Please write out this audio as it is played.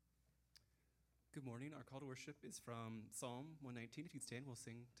Good morning. Our call to worship is from Psalm 119. If you'd stand, we'll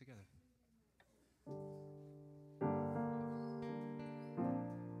sing together.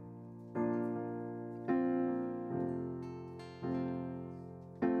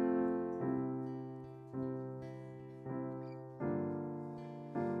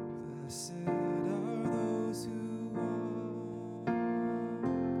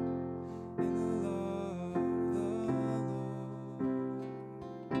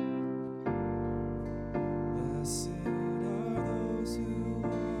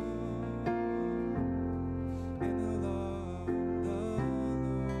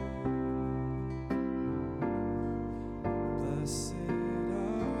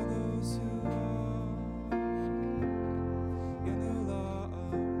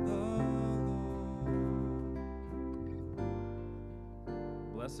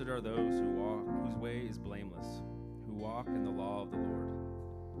 Blessed are those whose way is blameless, who walk in the law of the Lord.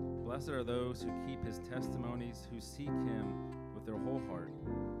 Blessed are those who keep his testimonies, who seek him with their whole heart,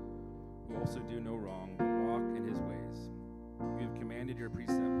 who also do no wrong, but walk in his ways. You have commanded your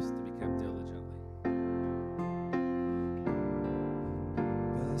precepts to be kept diligently.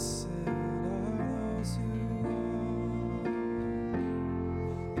 Blessed are those who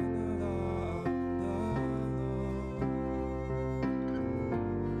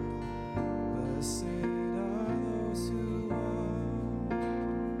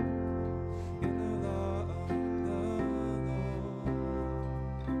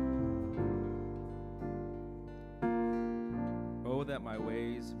that my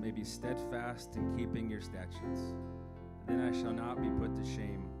ways may be steadfast in keeping your statutes. Then I shall not be put to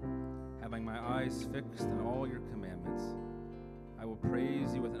shame, having my eyes fixed on all your commandments. I will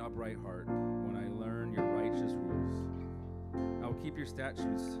praise you with an upright heart when I learn your righteous rules. I will keep your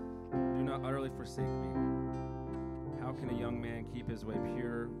statutes. Do not utterly forsake me. How can a young man keep his way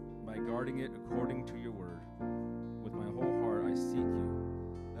pure? By guarding it according to your word. With my whole heart I seek you.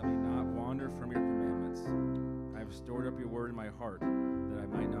 Let me not wander from your commandments. I have stored up your word in my heart, that I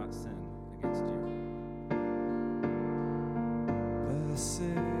might not sin against you.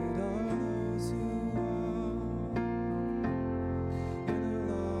 Blessed are those who walk in the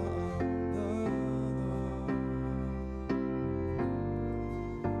law of the Lord.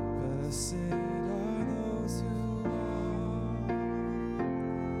 Blessed are those who walk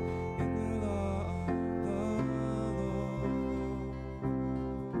in the law of the Lord.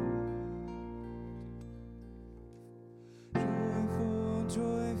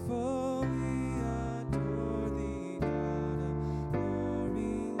 Joyful, we adore thee, God of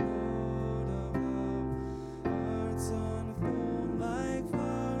glory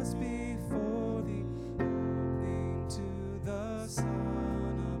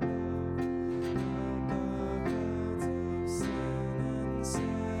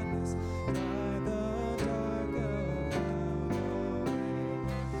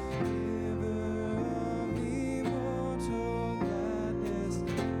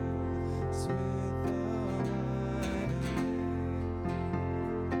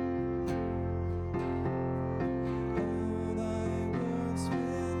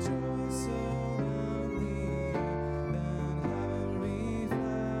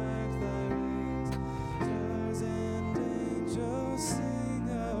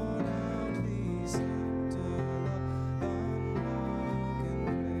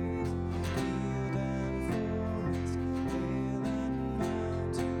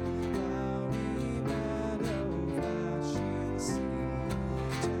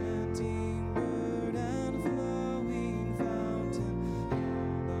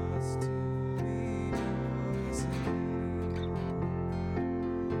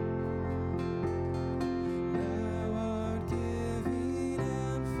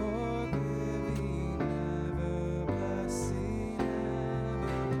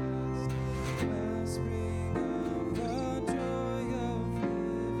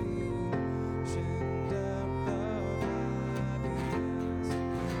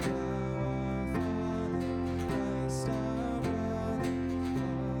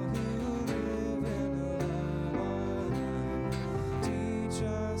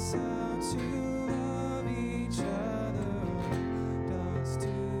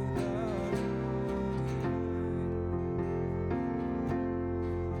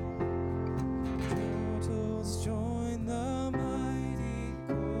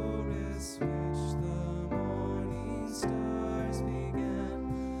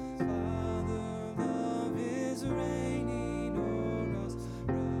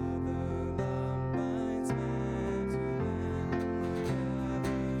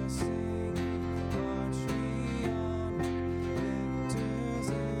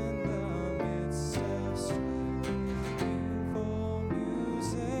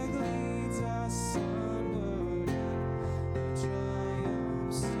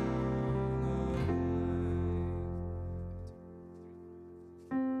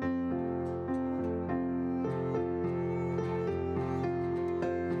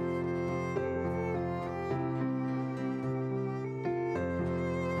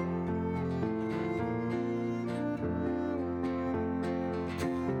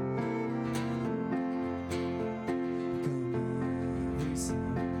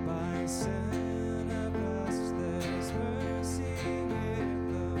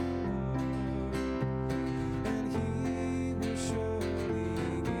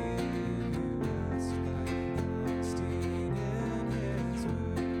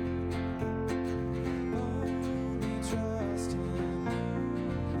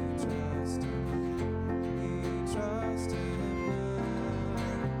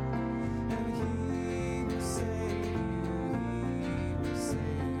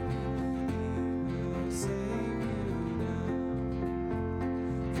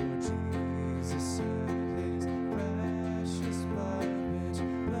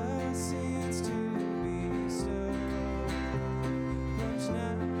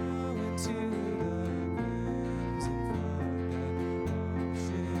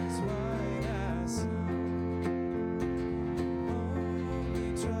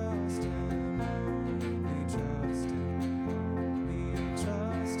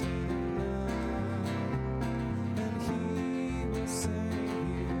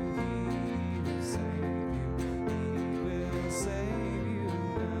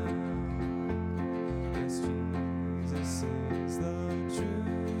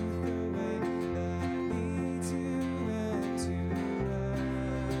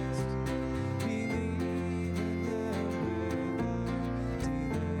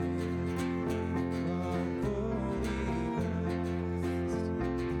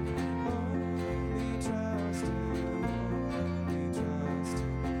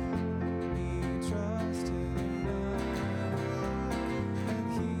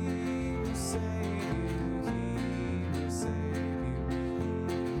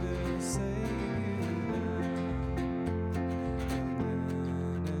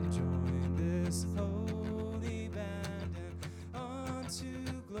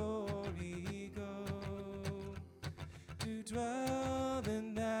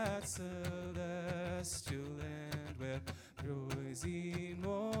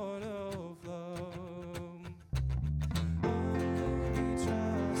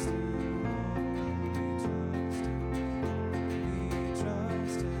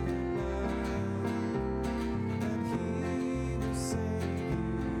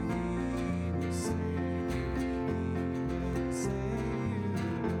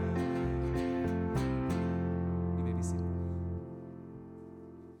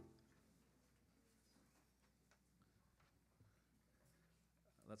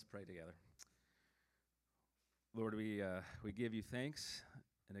Let's pray together. Lord, we give you thanks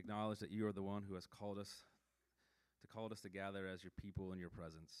and acknowledge that you are the one who has called us to gather as your people in your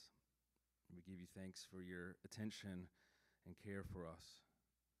presence. We give you thanks for your attention and care for us.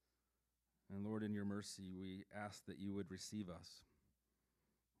 And Lord, in your mercy, we ask that you would receive us.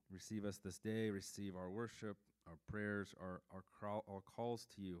 Receive us this day, receive our worship, our prayers, our calls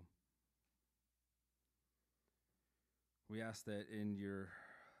to you. We ask that in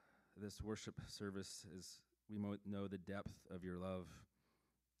this worship service we might know the depth of your love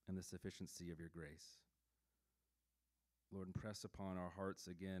and the sufficiency of your grace. Lord, impress upon our hearts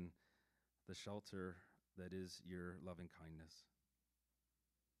again the shelter that is your loving kindness.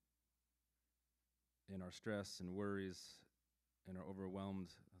 In our stress and worries, in our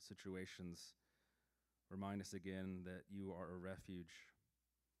overwhelmed situations, remind us again that you are a refuge,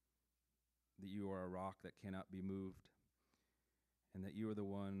 that you are a rock that cannot be moved, and that you are the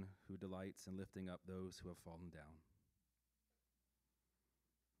one who delights in lifting up those who have fallen down.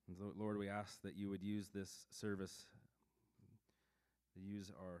 And Lord, we ask that you would use this service, use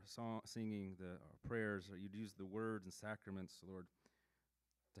our song, singing, our prayers, or you'd use the words and sacraments, Lord,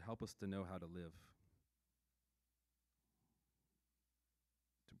 to help us to know how to live,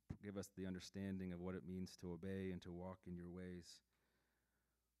 to give us the understanding of what it means to obey and to walk in your ways.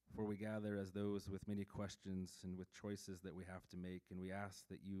 For we gather as those with many questions and with choices that we have to make, and we ask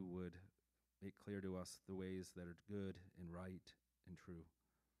that you would make clear to us the ways that are good and right and true.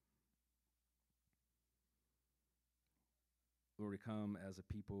 Lord, we come as a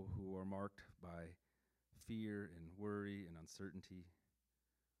people who are marked by fear and worry and uncertainty.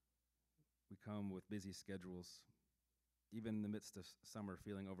 We come with busy schedules, even in the midst of summer,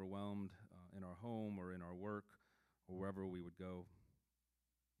 feeling overwhelmed in our home or in our work or wherever we would go.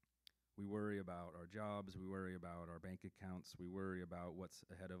 We worry about our jobs, we worry about our bank accounts, we worry about what's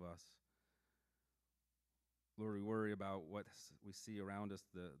ahead of us. Lord, we worry about what we see around us,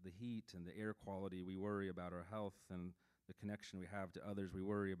 the heat and the air quality. We worry about our health and the connection we have to others. We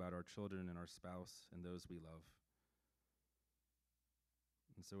worry about our children and our spouse and those we love.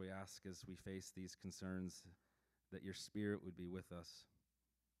 And so we ask as we face these concerns that your Spirit would be with us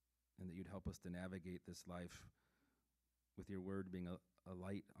and that you'd help us to navigate this life with your word being a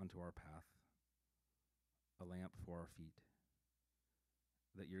light unto our path, a lamp for our feet.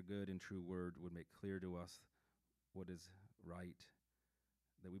 That your good and true word would make clear to us what is right,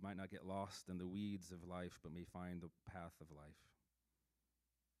 that we might not get lost in the weeds of life, but may find the path of life.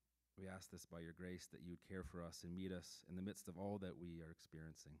 We ask this by your grace, that you would care for us and meet us in the midst of all that we are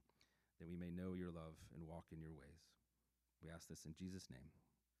experiencing, that we may know your love and walk in your ways. We ask this in Jesus' name.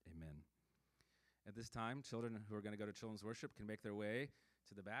 Amen. At this time, children who are going to go to children's worship can make their way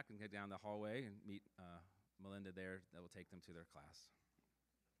to the back and get down the hallway and meet Melinda there that will take them to their class.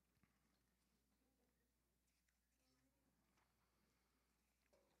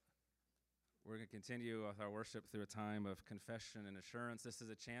 We're going to continue with our worship through a time of confession and assurance. This is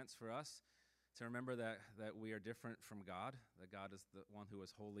a chance for us to remember that we are different from God, that God is the one who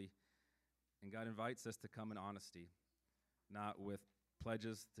is holy, and God invites us to come in honesty, not with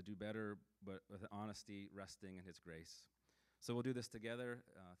pledges to do better, but with honesty resting in his grace. So we'll do this together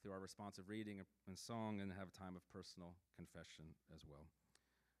through our responsive reading and song, and have a time of personal confession as well.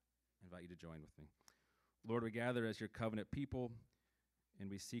 I invite you to join with me. Lord, we gather as your covenant people, and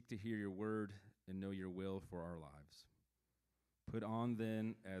we seek to hear your word and know your will for our lives. Put on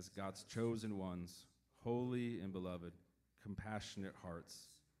then, as God's chosen ones, holy and beloved, compassionate hearts,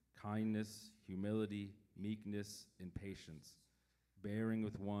 kindness, humility, meekness, and patience, bearing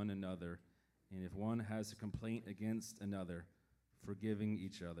with one another, and if one has a complaint against another, forgiving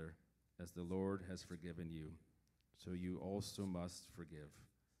each other, as the Lord has forgiven you, so you also must forgive.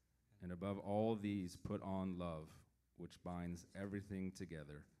 And above all these, put on love, which binds everything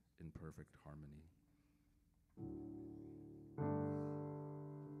together in perfect harmony.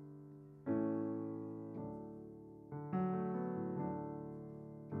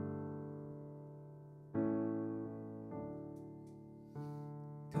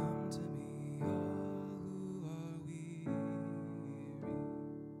 Come to me, all who are weary.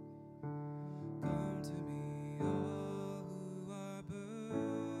 Come to me, all who are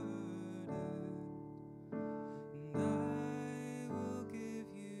burdened, and I will give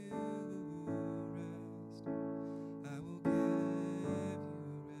you rest. I will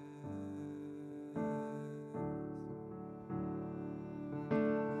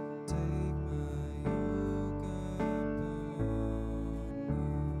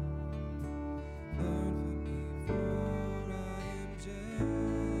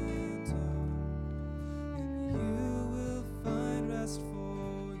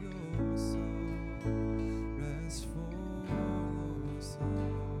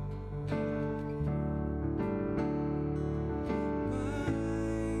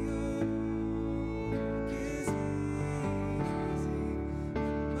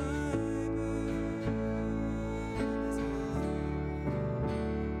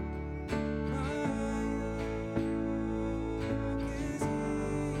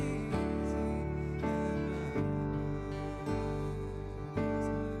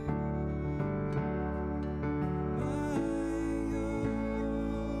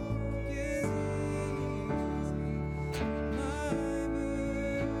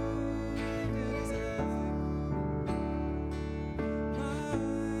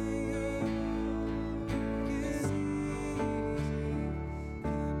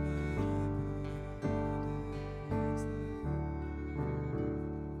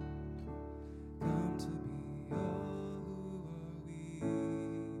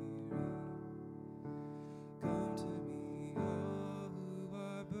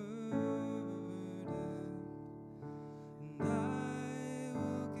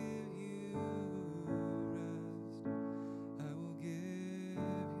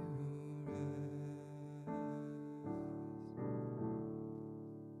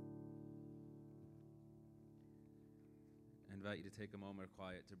invite you to take a moment of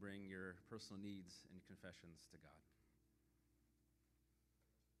quiet to bring your personal needs and confessions to God.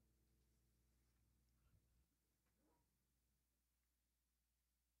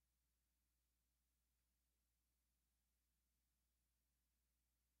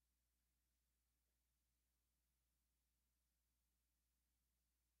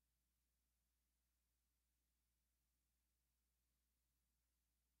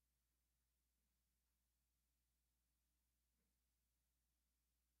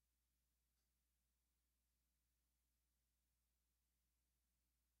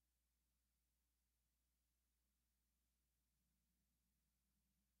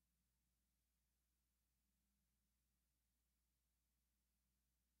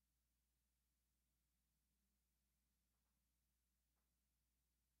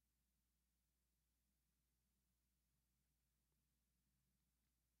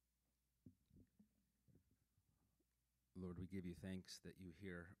 Lord, we give you thanks that you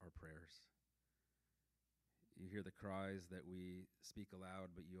hear our prayers. You hear the cries that we speak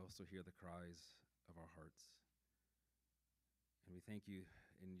aloud, but you also hear the cries of our hearts. And we thank you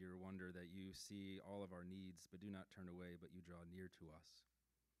in your wonder that you see all of our needs, but do not turn away, but you draw near to us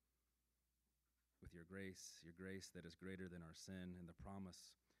with your grace that is greater than our sin, and the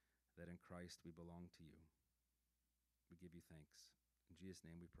promise that in Christ we belong to you. We give you thanks. In Jesus'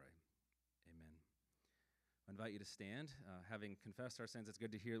 name we pray. Amen. I invite you to stand. Having confessed our sins, it's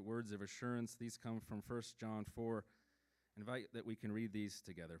good to hear words of assurance. These come from 1 John 4. I invite that we can read these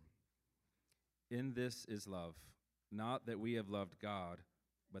together. In this is love, not that we have loved God,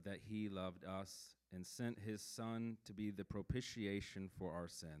 but that he loved us and sent his Son to be the propitiation for our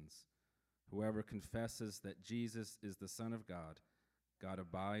sins. Whoever confesses that Jesus is the Son of God, God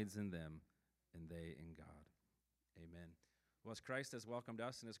abides in them, and they in God. Amen. Well, as Christ has welcomed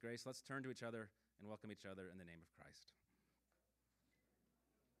us in his grace, let's turn to each other and welcome each other in the name of Christ.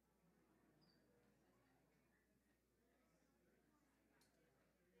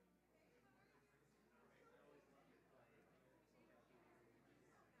 Love for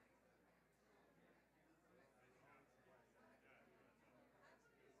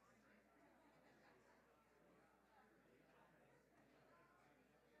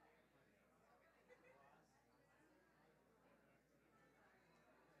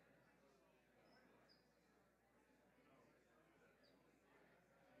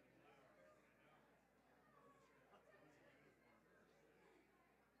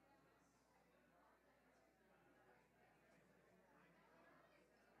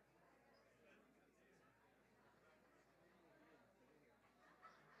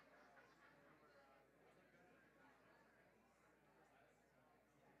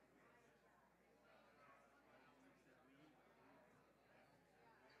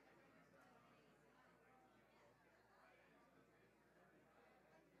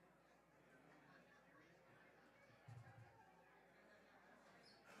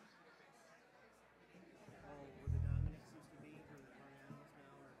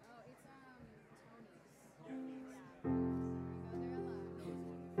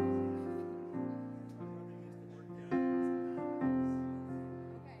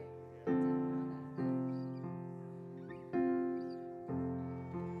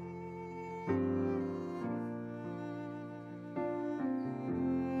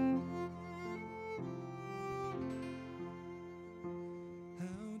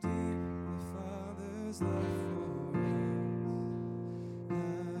us,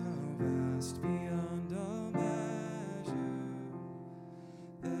 how vast beyond all measure,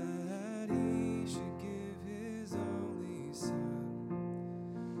 that he should give his only Son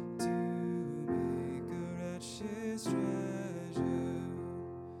to make a wretch his treasure.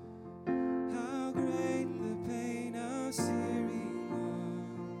 How great the pain of searing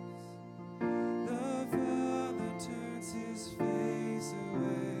was, the Father turns his face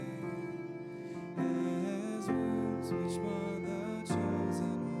away. As wounds which mar the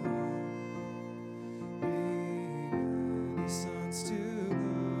chosen one, bring many sons to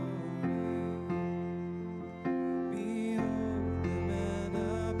glory. Behold the man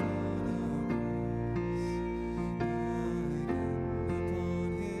upon a cross, my gun upon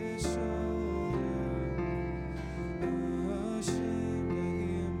his shoulder. Ashamed I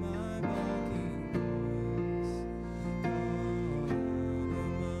hear my mocking voice, called out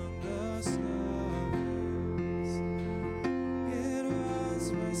among the stars.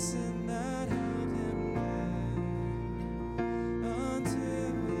 My sin that held him there,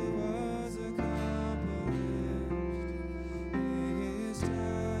 until it was accomplished. His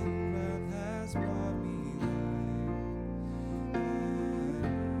dying breath has brought me life. I know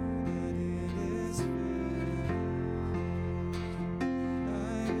that it is finished.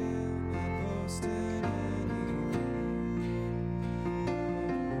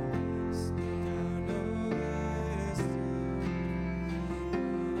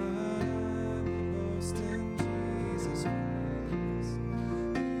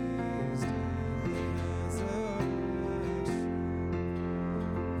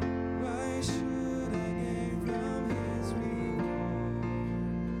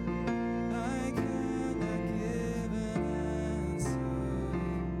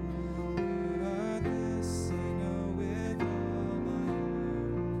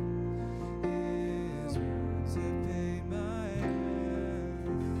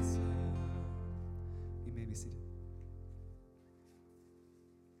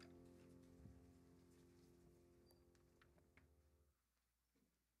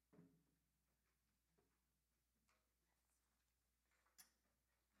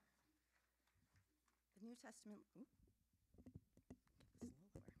 New Testament, oop, get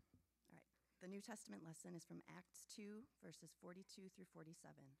this a little lower. All right. The New Testament lesson is from Acts 2, verses 42 through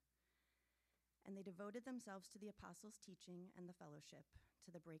 47. And they devoted themselves to the apostles' teaching and the fellowship,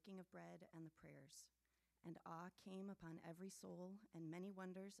 to the breaking of bread and the prayers. And awe came upon every soul, and many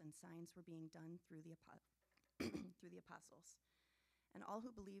wonders and signs were being done through the through the apostles. And all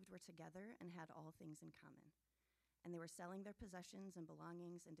who believed were together and had all things in common. And they were selling their possessions and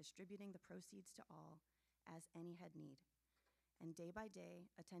belongings and distributing the proceeds to all, as any had need. And day by day,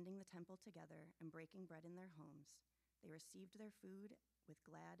 attending the temple together and breaking bread in their homes, they received their food with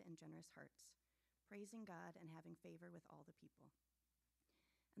glad and generous hearts, praising God and having favor with all the people.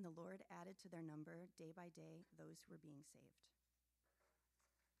 And the Lord added to their number day by day those who were being saved.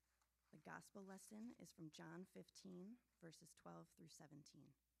 The gospel lesson is from John 15, verses 12 through 17.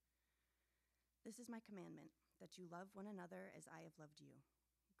 This is my commandment, that you love one another as I have loved you.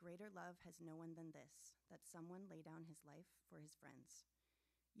 Greater love has no one than this, that someone lay down his life for his friends.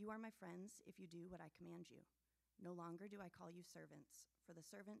 You are my friends if you do what I command you. No longer do I call you servants, for the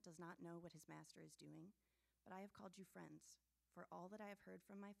servant does not know what his master is doing, but I have called you friends, for all that I have heard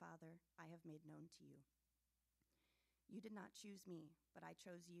from my Father I have made known to you. You did not choose me, but I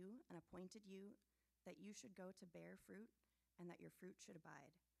chose you and appointed you that you should go to bear fruit and that your fruit should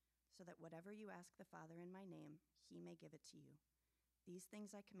abide, so that whatever you ask the Father in my name, he may give it to you. These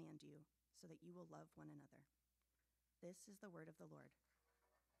things I command you, so that you will love one another. This is the word of the Lord.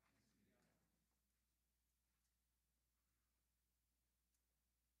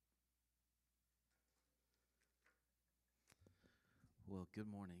 Well, good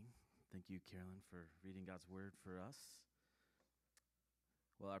morning. Thank you, Carolyn, for reading God's word for us.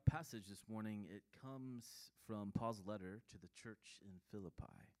 Well, our passage this morning, it comes from Paul's letter to the church in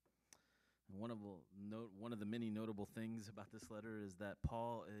Philippi. And one of the many notable things about this letter is that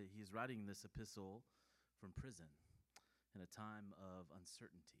Paul, he's writing this epistle from prison in a time of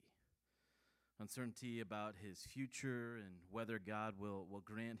uncertainty. Uncertainty about his future and whether God will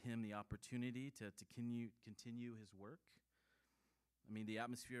grant him the opportunity to continue his work. I mean, the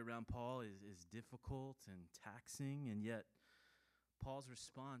atmosphere around Paul is difficult and taxing, and yet Paul's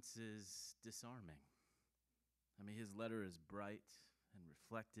response is disarming. I mean, his letter is bright and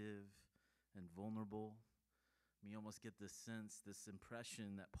reflective and vulnerable. I mean, you almost get this sense, this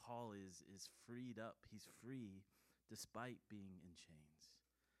impression that Paul is freed up. He's free despite being in chains.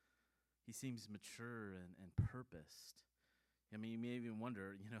 He seems mature and purposed. I mean, you may even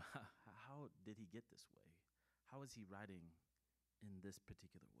wonder, how did he get this way? How is he writing in this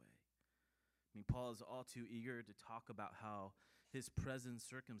particular way? I mean, Paul is all too eager to talk about how his present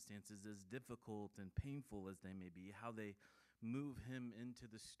circumstances, as difficult and painful as they may be, how they move him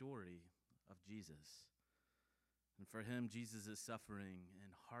into the story of Jesus. And for him, Jesus' suffering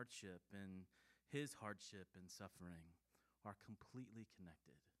and hardship and his hardship and suffering are completely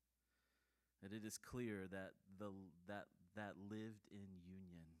connected. That it is clear that that lived in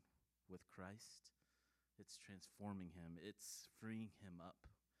union with Christ, it's transforming him, it's freeing him up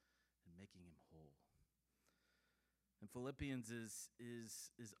and making him whole. And Philippians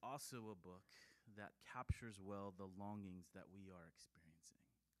is also a book that captures well the longings that we are experiencing.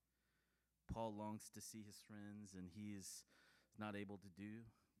 Paul longs to see his friends, and he is not able to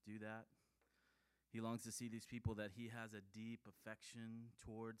do that. He longs to see these people that he has a deep affection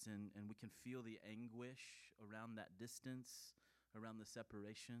towards, and we can feel the anguish around that distance, around the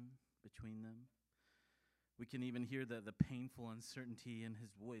separation between them. We can even hear the painful uncertainty in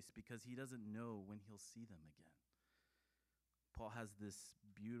his voice because he doesn't know when he'll see them again. Paul has this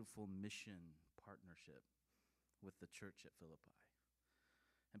beautiful mission partnership with the church at Philippi.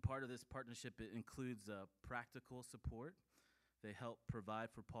 And part of this partnership, it includes practical support. They help provide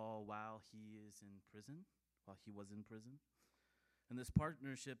for Paul while he was in prison. And this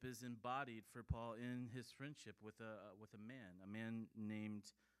partnership is embodied for Paul in his friendship with a man named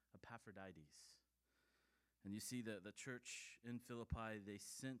Epaphroditus. And you see the church in Philippi, they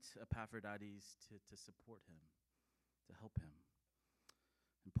sent Epaphroditus to support him, to help him.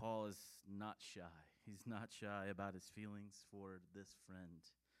 And Paul is not shy. He's not shy about his feelings for this friend.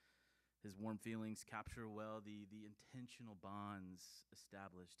 His warm feelings capture well the intentional bonds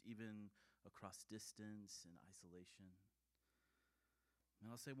established, even across distance and isolation.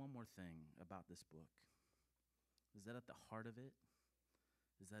 And I'll say one more thing about this book, is that at the heart of it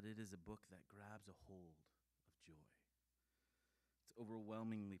is that it is a book that grabs a hold of joy. It's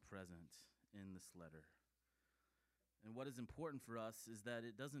overwhelmingly present in this letter. And what is important for us is that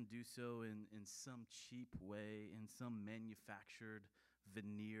it doesn't do so in some cheap way, in some manufactured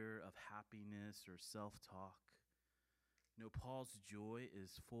veneer of happiness or self-talk. No, Paul's joy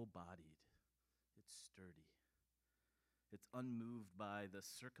is full-bodied. It's it's sturdy. It's unmoved by the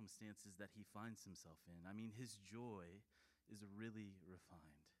circumstances that he finds himself in. I mean, his joy is really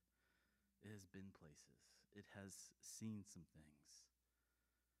refined. It has been places. It has seen some things.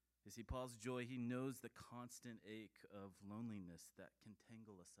 You see, Paul's joy, he knows the constant ache of loneliness that can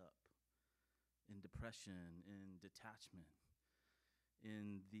tangle us up in depression, in detachment,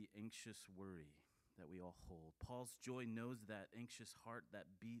 in the anxious worry that we all hold. Paul's joy knows that anxious heart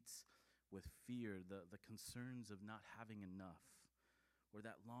that beats with fear, the concerns of not having enough, or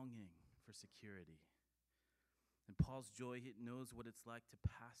that longing for security. And Paul's joy, he knows what it's like to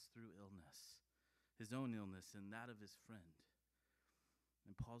pass through illness, his own illness and that of his friend.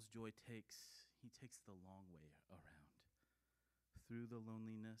 And Paul's joy takes the long way around, through the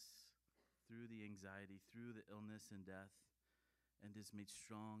loneliness, through the anxiety, through the illness and death, and is made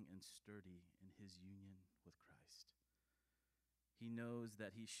strong and sturdy in his union with Christ. He knows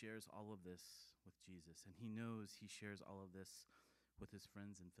that he shares all of this with Jesus, and he knows he shares all of this with his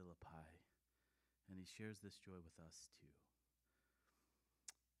friends in Philippi, and he shares this joy with us too.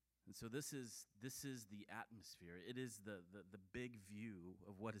 And so this is the atmosphere. It is the big view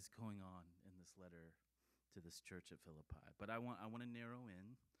of what is going on in this letter to this church at Philippi. But I want to narrow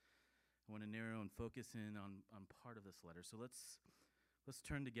in. I want to narrow and focus in on part of this letter. So let's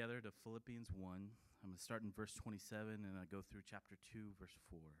turn together to Philippians 1. I'm going to start in verse 27 and I go through chapter 2, verse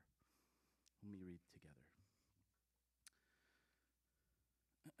 4. Let me read together.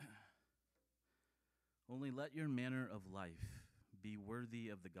 Only let your manner of life be worthy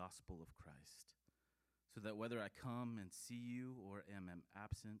of the gospel of Christ, so that whether I come and see you or am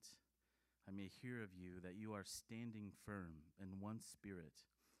absent, I may hear of you that you are standing firm in one spirit,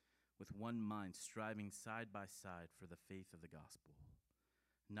 with one mind, striving side by side for the faith of the gospel,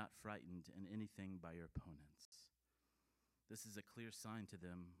 not frightened in anything by your opponents. This is a clear sign to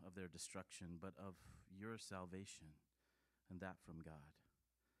them of their destruction, but of your salvation, and that from God.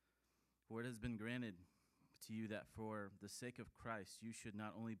 For it has been granted to you that for the sake of Christ you should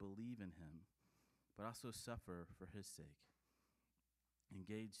not only believe in him, but also suffer for his sake,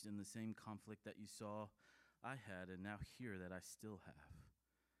 engaged in the same conflict that you saw I had and now hear that I still have.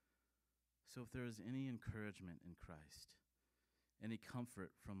 So if there is any encouragement in Christ, any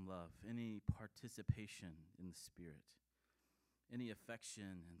comfort from love, any participation in the Spirit, any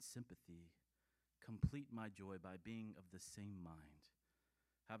affection and sympathy, complete my joy by being of the same mind,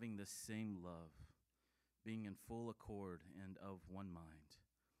 having the same love, being in full accord and of one mind.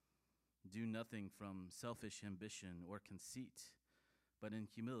 Do nothing from selfish ambition or conceit, but in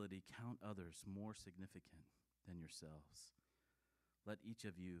humility count others more significant than yourselves. Let each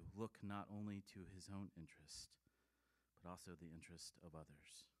of you look not only to his own interest, but also the interest of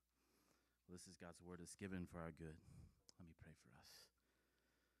others. Well, this is God's word. It's given for our good. Let me pray for us.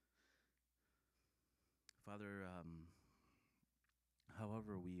 Father,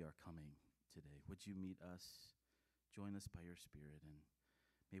 however we are coming today, would you meet us, join us by your Spirit, and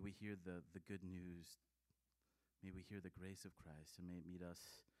may we hear the good news, may we hear the grace of Christ, and may it meet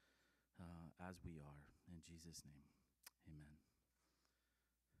us as we are. In Jesus' name, amen.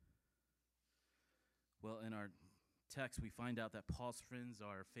 Well, in our text, we find out that Paul's friends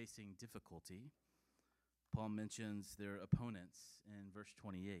are facing difficulty. Paul mentions their opponents in verse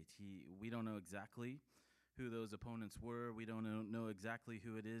 28. We don't know exactly who those opponents were. We don't know exactly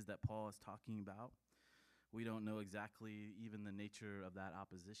who it is that Paul is talking about. We don't know exactly even the nature of that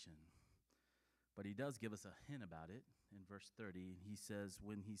opposition. But he does give us a hint about it in verse 30.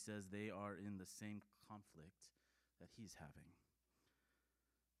 When he says they are in the same conflict that he's having.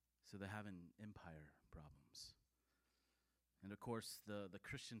 So they're having empire problems. And of course, the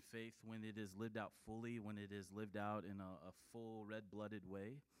Christian faith, when it is lived out fully, when it is lived out in a full red-blooded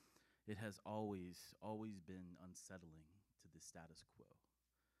way, it has always been unsettling to the status quo.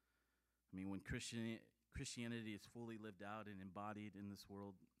 I mean, when Christianity is fully lived out and embodied in this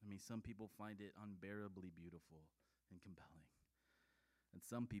world, I mean, some people find it unbearably beautiful and compelling. And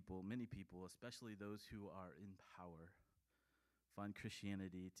some people, many people, especially those who are in power, find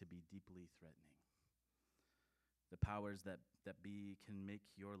Christianity to be deeply threatening. The powers that be can make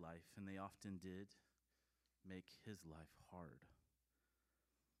your life, and they often did, make his life hard.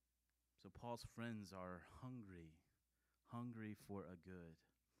 So Paul's friends are hungry for a good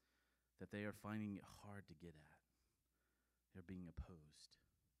that they are finding it hard to get at. They're being opposed.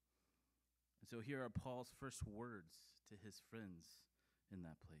 And so here are Paul's first words to his friends in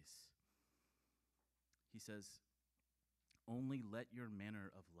that place. He says, only let your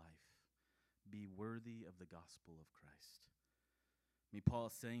manner of life be worthy of the gospel of Christ. I mean, Paul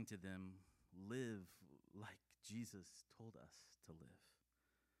is saying to them, live like Jesus told us to live.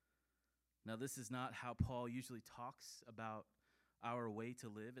 Now, this is not how Paul usually talks about our way to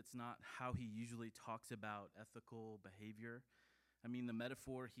live. It's not how he usually talks about ethical behavior. I mean, the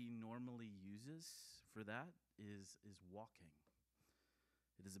metaphor he normally uses for that is walking.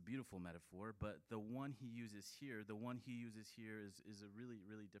 It is a beautiful metaphor, but the one he uses here is a really,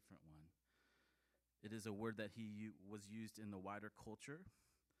 really different one. It is a word that was used in the wider culture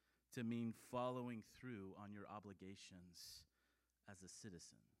to mean following through on your obligations as a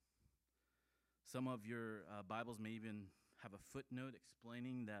citizen. Some of your Bibles may even have a footnote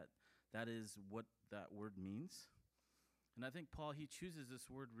explaining that that is what that word means. And I think Paul, he chooses this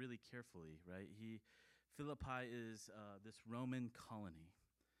word really carefully, right? Philippi is this Roman colony,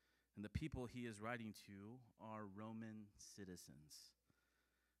 and the people he is writing to are Roman citizens.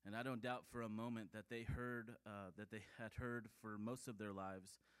 And I don't doubt for a moment that they had heard for most of their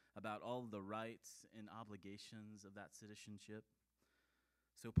lives about all the rights and obligations of that citizenship.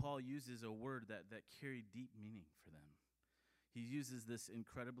 So Paul uses a word that carried deep meaning for them. He uses this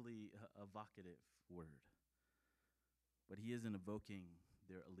incredibly evocative word. But he isn't evoking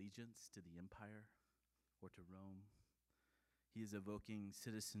their allegiance to the empire or to Rome. He is evoking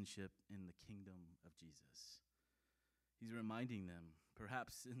citizenship in the kingdom of Jesus. He's reminding them,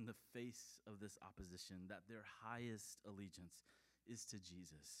 perhaps in the face of this opposition, that their highest allegiance is to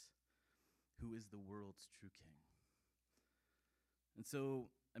Jesus, who is the world's true king. And so,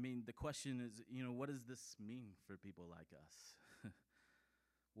 I mean, the question is, what does this mean for people like us?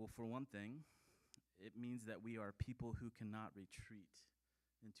 Well, for one thing, it means that we are people who cannot retreat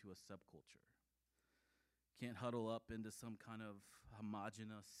into a subculture. Can't huddle up into some kind of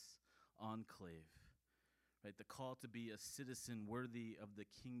homogenous enclave. Right? The call to be a citizen worthy of the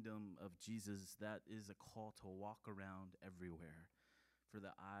kingdom of Jesus, that is a call to walk around everywhere for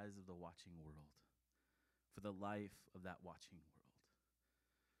the eyes of the watching world, for the life of that watching world.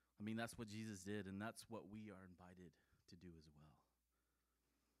 I mean, that's what Jesus did, and that's what we are invited to do as well.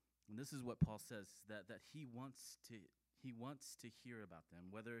 And this is what Paul says, that he wants to hear about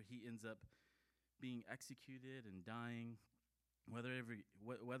them, whether he ends up being executed and dying,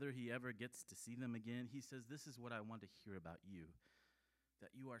 whether he ever gets to see them again. He says, this is what I want to hear about you,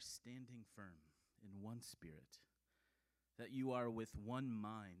 that you are standing firm in one spirit, that you are with one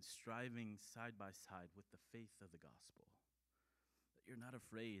mind, striving side by side with the faith of the gospel, that you're not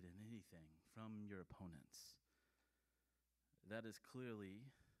afraid in anything from your opponents. That is clearly,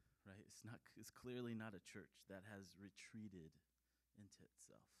 right, it's clearly not a church that has retreated into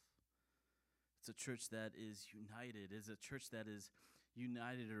itself. It's a church that is united. It's a church that is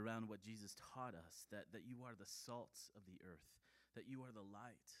united around what Jesus taught us, that you are the salt of the earth, that you are the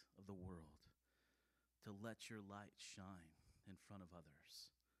light of the world, to let your light shine in front of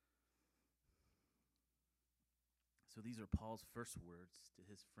others. So these are Paul's first words to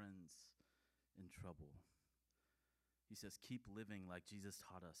his friends in trouble. He says, keep living like Jesus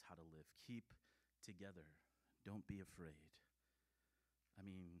taught us how to live. Keep together. Don't be afraid. I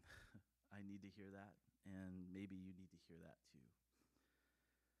mean, I need to hear that, and maybe you need to hear that too.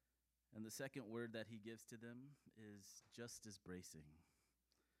 And the second word that he gives to them is just as bracing.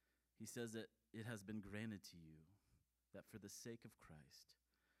 He says that it has been granted to you that for the sake of Christ,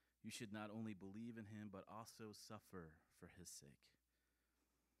 you should not only believe in him, but also suffer for his sake.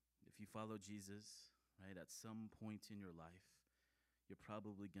 If you follow Jesus, right, at some point in your life, you're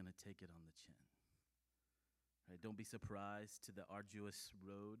probably going to take it on the chin. Right? Don't be surprised to the arduous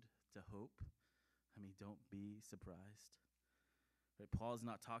road to hope. I mean, don't be surprised. Right? Paul's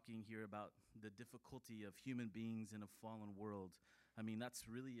not talking here about the difficulty of human beings in a fallen world. I mean, that's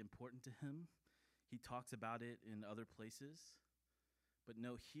really important to him. He talks about it in other places. But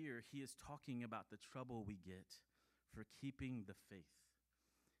no, here he is talking about the trouble we get for keeping the faith.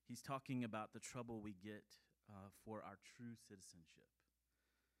 He's talking about the trouble we get for our true citizenship.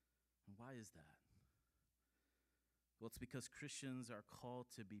 And why is that? Well, it's because Christians are called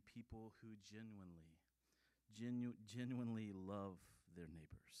to be people who genuinely love their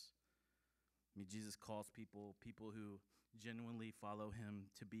neighbors. I mean, Jesus calls people who genuinely follow him,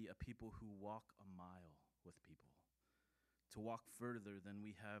 to be a people who walk a mile with people, to walk further than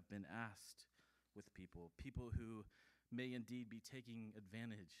we have been asked with people who may indeed be taking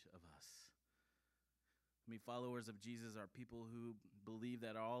advantage of us. I mean, followers of Jesus are people who believe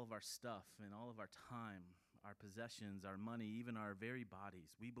that all of our stuff and all of our time, our possessions, our money, even our very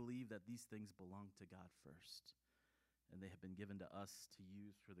bodies, we believe that these things belong to God first, and they have been given to us to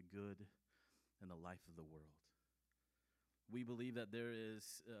use for the good and the life of the world. We believe that there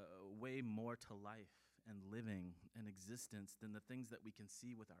is way more to life and living and existence than the things that we can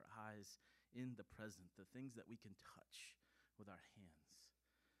see with our eyes in the present, the things that we can touch with our hands.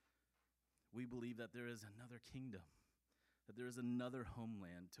 We believe that there is another kingdom, that there is another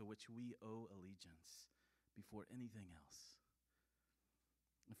homeland to which we owe allegiance before anything else.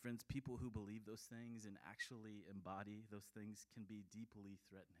 And friends, people who believe those things and actually embody those things can be deeply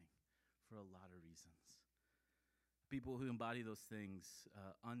threatening for a lot of reasons. People who embody those things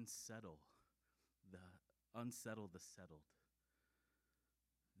unsettle the settled.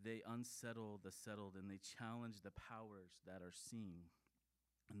 They unsettle the settled, and they challenge the powers that are seen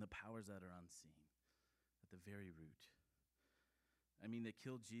and the powers that are unseen at the very root. I mean, they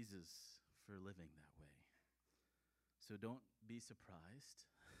killed Jesus for living that way. So don't be surprised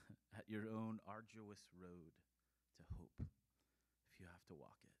at your own arduous road to hope if you have to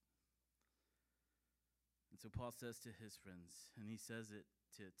walk it. And so Paul says to his friends, and he says it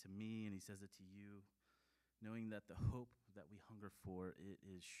to me, and he says it to you, knowing that the hope that we hunger for, it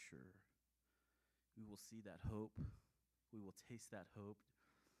is sure. We will see that hope. We will taste that hope.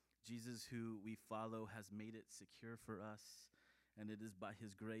 Jesus, who we follow, has made it secure for us, and it is by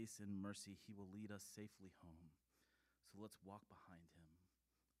his grace and mercy he will lead us safely home. So let's walk behind him,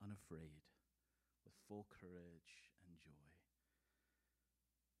 unafraid, with full courage and joy.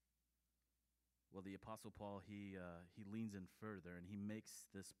 Well, the Apostle Paul, he leans in further, and he makes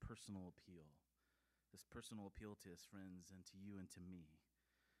this personal appeal to his friends and to you and to me.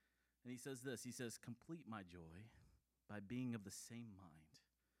 And he says this, he says, complete my joy by being of the same mind,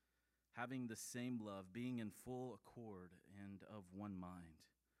 having the same love, being in full accord and of one mind,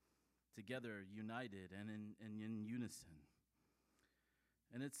 together united and in unison.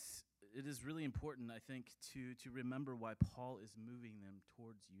 And it is really important, I think, to remember why Paul is moving them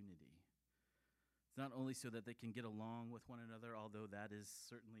towards unity. It's not only so that they can get along with one another, although that is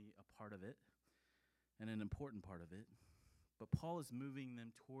certainly a part of it and an important part of it, but Paul is moving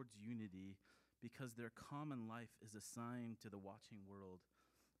them towards unity because their common life is a sign to the watching world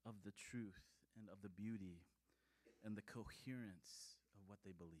of the truth and of the beauty and the coherence of what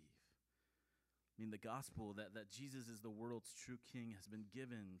they believe. I mean, the gospel that Jesus is the world's true king has been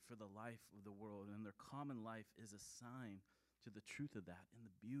given for the life of the world, and their common life is a sign to the truth of that and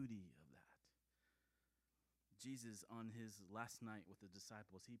the beauty of that. Jesus, on his last night with the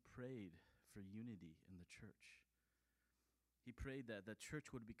disciples, he prayed for unity in the church. He prayed that the church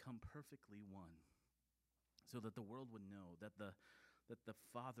would become perfectly one so that the world would know that the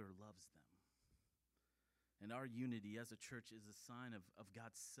Father loves them. And our unity as a church is a sign of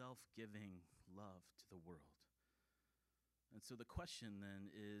God's self-giving love to the world. And so the question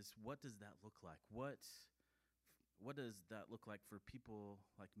then is, what does that look like? What does that look like for people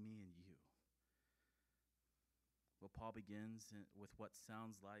like me and you? Well, Paul begins with what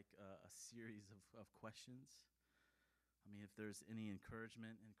sounds like a series of questions. I mean, if there's any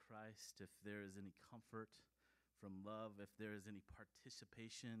encouragement in Christ, if there is any comfort from love, if there is any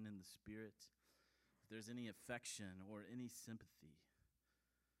participation in the Spirit, if there's any affection or any sympathy.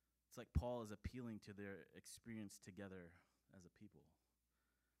 It's like Paul is appealing to their experience together as a people.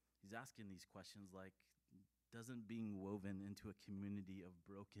 He's asking these questions like, doesn't being woven into a community of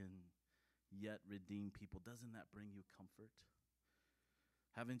broken yet redeemed people, doesn't that bring you comfort?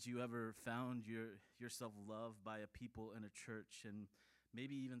 Haven't you ever found yourself loved by a people in a church, and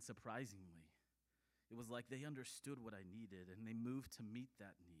maybe even surprisingly, it was like they understood what I needed and they moved to meet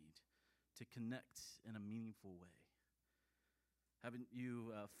that need, to connect in a meaningful way? Haven't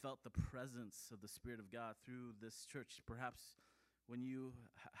you felt the presence of the Spirit of God through this church, perhaps when you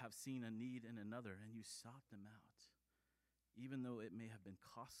have seen a need in another and you sought them out, even though it may have been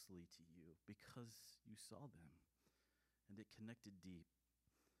costly to you, because you saw them and it connected deep,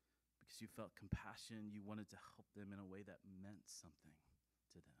 because you felt compassion, you wanted to help them in a way that meant something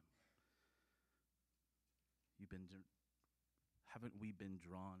to them? Haven't we been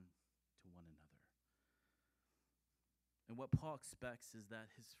drawn to one another? And what Paul expects is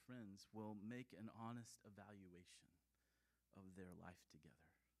that his friends will make an honest evaluation of their life together.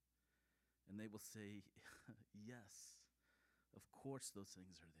 And they will say, yes, of course those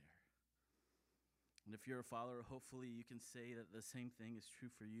things are there. And if you're a follower, hopefully you can say that the same thing is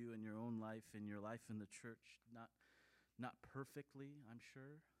true for you in your own life, in your life in the church. Not perfectly, I'm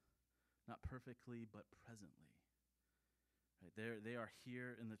sure. Not perfectly, but presently. Right? They are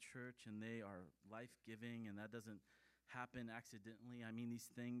here in the church, and they are life-giving, and that doesn't happen accidentally. I mean, these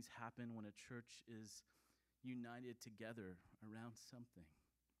things happen when a church is united together around something.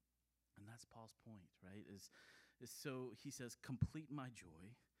 And that's Paul's point, right? So he says, complete my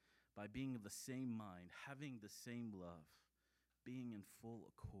joy by being of the same mind, having the same love, being in full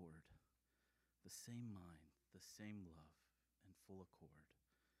accord. The same mind, the same love, and full accord.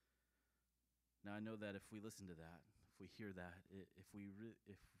 Now, I know that if we listen to that, if we hear that, if we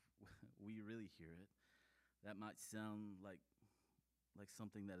really hear it, that might sound like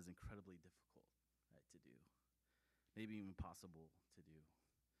something that is incredibly difficult, right, to do, maybe even impossible to do.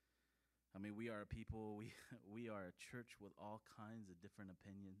 I mean, we are a people, we are a church with all kinds of different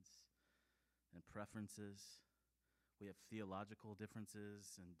opinions and preferences. We have theological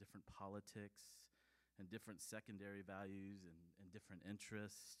differences and different politics and different secondary values and different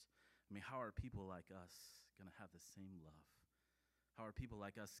interests. I mean, how are people like us going to have the same love? How are people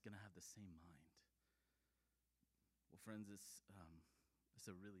like us going to have the same mind? Well, friends, it's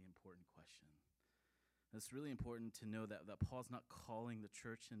a really important question. It's really important to know that Paul's not calling the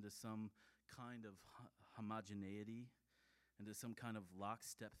church into some kind of homogeneity, into some kind of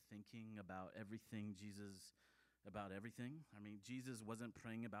lockstep thinking about everything about everything. I mean, Jesus wasn't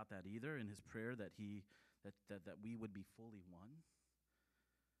praying about that either in his prayer, that we would be fully one.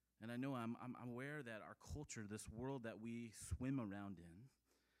 And I know I'm aware that our culture, this world that we swim around in,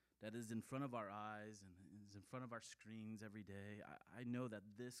 that is in front of our eyes and is in front of our screens every day, I know that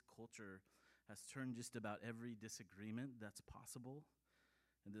this culture has turned just about every disagreement that's possible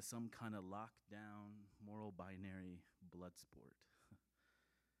into some kind of locked down, moral binary blood sport.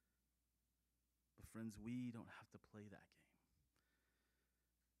 But friends, we don't have to play that game.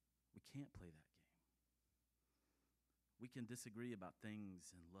 We can't play that game. We can disagree about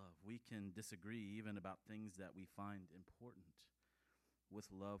things in love. We can disagree even about things that we find important with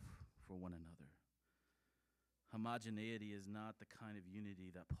love for one another. Homogeneity is not the kind of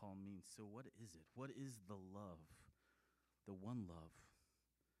unity that Paul means. So what is it? What is the love? The one love?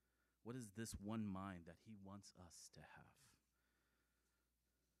 What is this one mind that he wants us to have?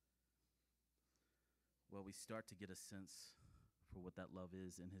 Well, we start to get a sense for what that love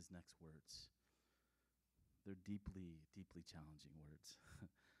is in his next words. They're deeply, deeply challenging words.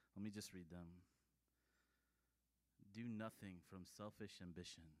 Let me just read them. Do nothing from selfish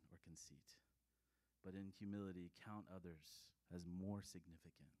ambition or conceit, but in humility count others as more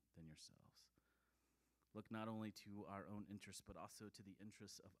significant than yourselves. Look not only to our own interests, but also to the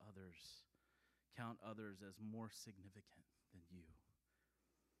interests of others. Count others as more significant than you,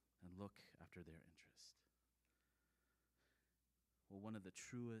 and look after their interest. Well, one of the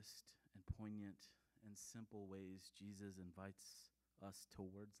truest and poignant and simple ways Jesus invites us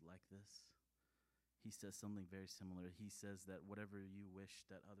towards like this, he says something very similar. He says that whatever you wish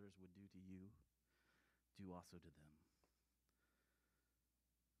that others would do to you, do also to them.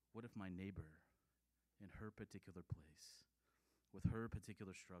 What if my neighbor, in her particular place, with her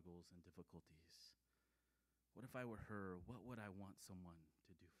particular struggles and difficulties, what if I were her? What would I want someone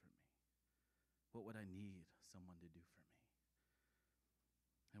to do for me? What would I need someone to do for me?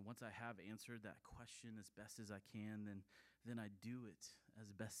 And once I have answered that question as best as I can, then I do it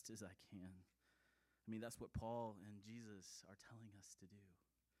as best as I can. I mean, that's what Paul and Jesus are telling us to do.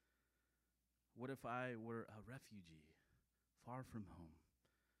 What if I were a refugee, far from home,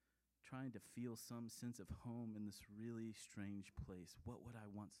 trying to feel some sense of home in this really strange place? What would I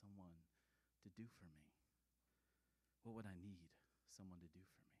want someone to do for me? What would I need someone to do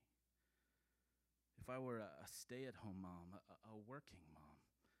for me? If I were a stay-at-home mom, a working mom,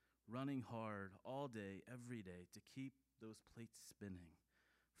 running hard all day, every day to keep those plates spinning,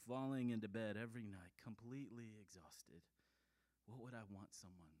 falling into bed every night, completely exhausted, what would I want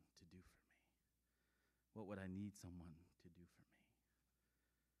someone to do for me? What would I need someone to do for me?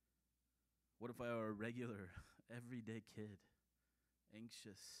 What if I were a regular, everyday kid,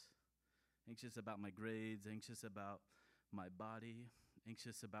 anxious about my grades, anxious about my body,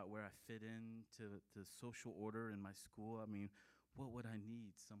 anxious about where I fit into the social order in my school? I mean, what would I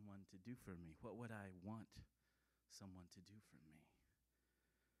need someone to do for me? What would I want someone to do for me?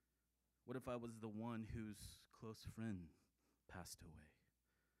 What if I was the one whose close friend passed away?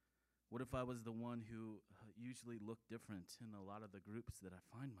 What if I was the one who usually looked different in a lot of the groups that I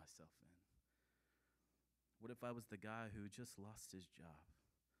find myself in? What if I was the guy who just lost his job?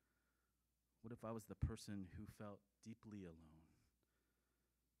 What if I was the person who felt deeply alone?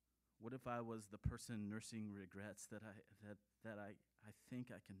 What if I was the person nursing regrets that I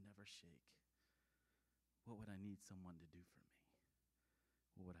think I can never shake? What would I need someone to do for me?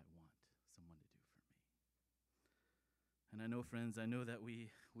 What would I want someone to do for me? And I know, friends, I know that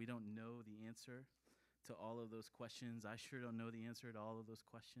we don't know the answer to all of those questions. I sure don't know the answer to all of those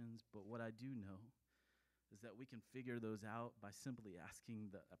questions, but what I do know is that we can figure those out by simply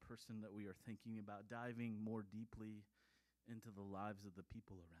asking a person that we are thinking about, diving more deeply into the lives of the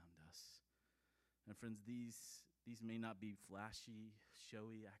people around us. And friends, these may not be flashy,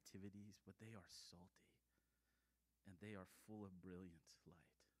 showy activities, but they are salty, and they are full of brilliant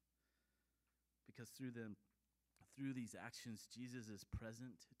light. Because through through these actions, Jesus is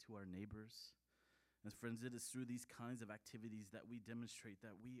present to our neighbors. And friends, it is through these kinds of activities that we demonstrate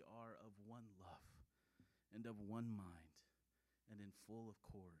that we are of one love and of one mind and in full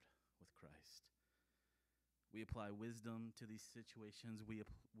accord with Christ. We apply wisdom to these situations. We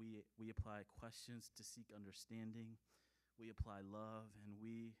apply questions to seek understanding. We apply love, and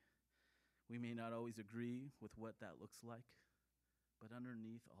we may not always agree with what that looks like, but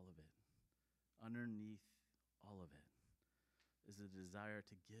underneath all of it, is a desire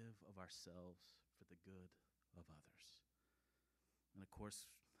to give of ourselves for the good of others. And of course,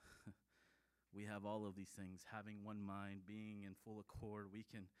 we have all of these things. Having one mind, being in full accord, we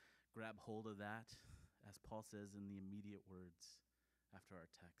can grab hold of that, as Paul says in the immediate words after our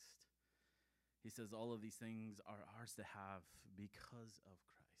text. He says all of these things are ours to have because of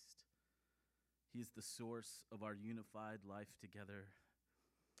Christ. He is the source of our unified life together.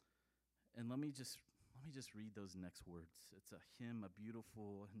 And let me just read those next words. It's a hymn, a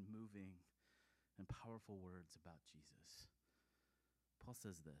beautiful and moving and powerful words about Jesus. Paul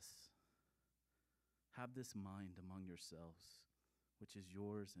says this: "Have this mind among yourselves, which is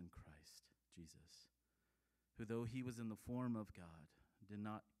yours in Christ Jesus, who though he was in the form of God, did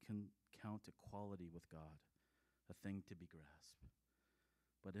not count equality with God a thing to be grasped,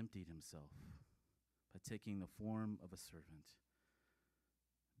 but emptied himself by taking the form of a servant.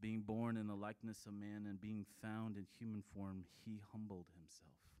 Being born in the likeness of man and being found in human form, he humbled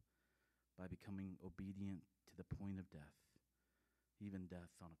himself by becoming obedient to the point of death, even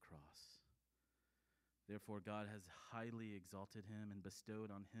death on a cross. Therefore God has highly exalted him and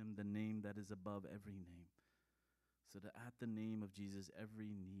bestowed on him the name that is above every name, so that at the name of Jesus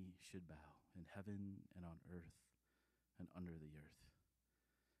every knee should bow in heaven and on earth and under the earth,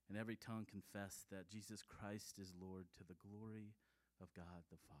 and every tongue confess that Jesus Christ is Lord, to the glory of God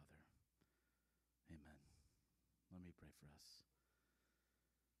the Father." Amen. Let me pray for us.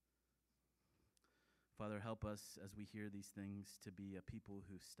 Father, help us as we hear these things to be a people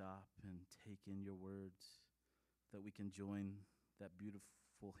who stop and take in your words, that we can join that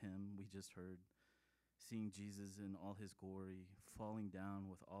beautiful hymn we just heard, seeing Jesus in all his glory, falling down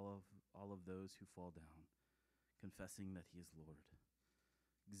with all of those who fall down, confessing that he is Lord,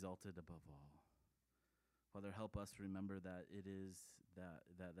 exalted above all. Father, help us remember that it is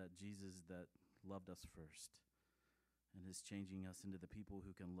that Jesus that loved us first and is changing us into the people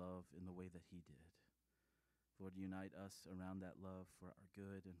who can love in the way that he did. Lord, unite us around that love for our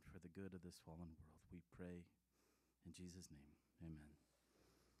good and for the good of this fallen world. We pray in Jesus' name. Amen.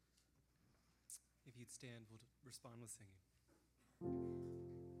 If you'd stand, we'll respond with singing.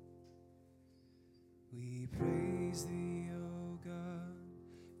 We praise thee, O God,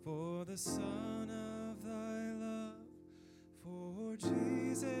 for the Son of thy love, for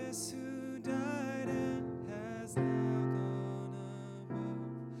Jesus who died and has now gone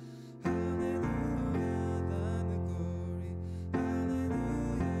above. Hallelujah, thine the glory.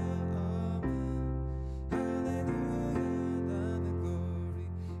 Hallelujah, amen. Hallelujah, thine the glory.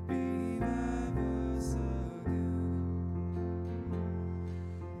 Revive us again.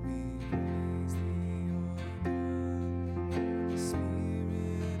 We praise thee, O God, for the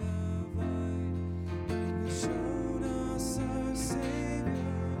Spirit of light, when you showed us our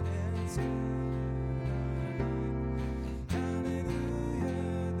Savior and scattered our light.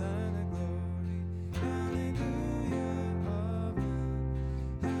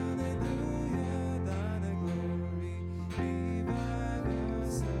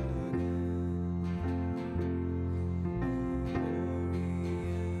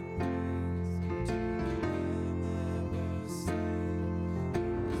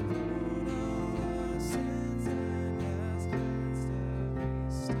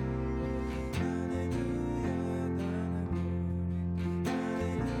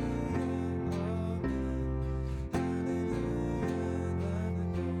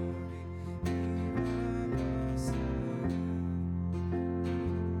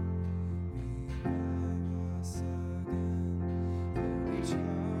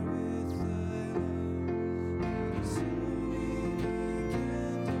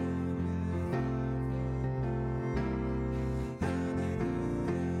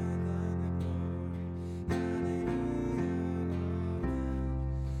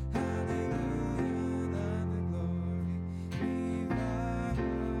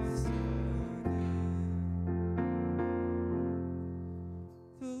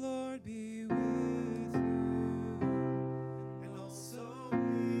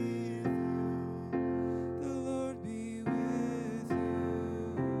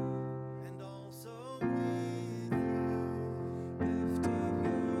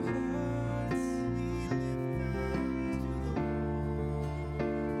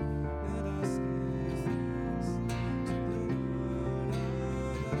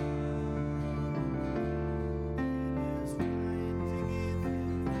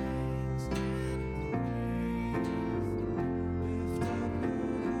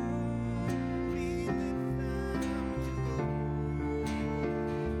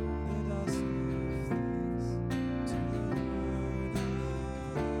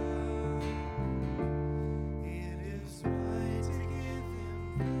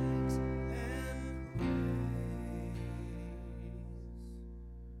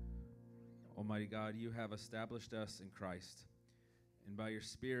 God, you have established us in Christ, and by your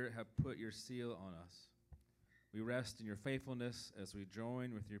Spirit have put your seal on us. We rest in your faithfulness as we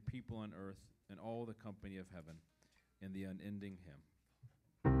join with your people on earth and all the company of heaven in the unending hymn.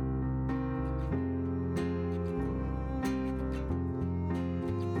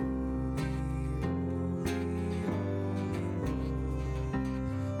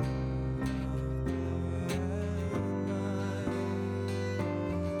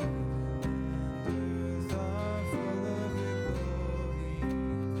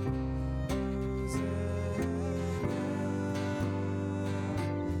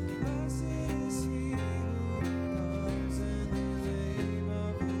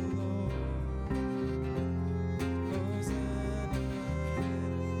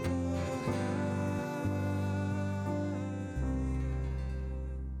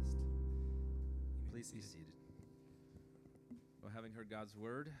 God's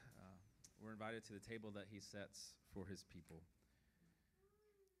word, we're invited to the table that he sets for his people.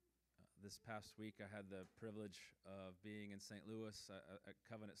 This past week, I had the privilege of being in St. Louis at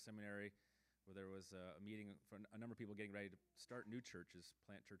Covenant Seminary, where there was a meeting for a number of people getting ready to start new churches,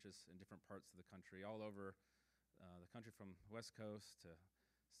 plant churches in different parts of the country, all over the country, from West Coast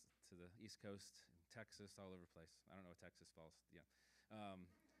to the East Coast, Texas, all over the place. I don't know if Texas falls, yeah.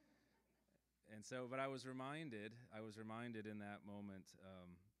 And so, but I was reminded in that moment,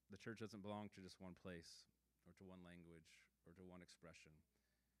 the church doesn't belong to just one place or to one language or to one expression,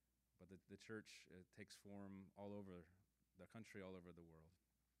 but the church takes form all over the country, all over the world.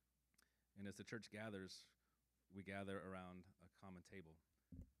 And as the church gathers, we gather around a common table,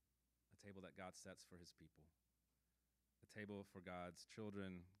 a table that God sets for his people, a table for God's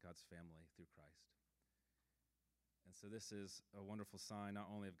children, God's family through Christ. And so this is a wonderful sign not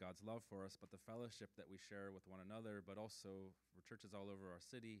only of God's love for us, but the fellowship that we share with one another, but also for churches all over our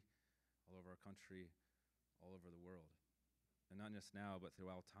city, all over our country, all over the world. And not just now, but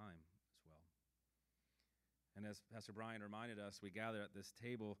throughout time as well. And as Pastor Brian reminded us, we gather at this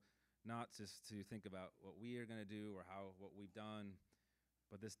table not just to think about what we are going to do or what we've done,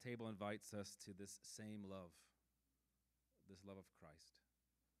 but this table invites us to this same love, this love of Christ.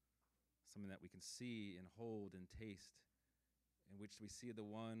 Something that we can see and hold and taste, in which we see the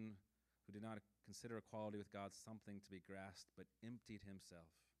one who did not consider equality with God something to be grasped, but emptied himself,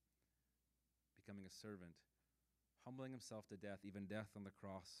 becoming a servant, humbling himself to death, even death on the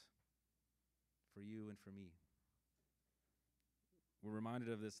cross, for you and for me. We're reminded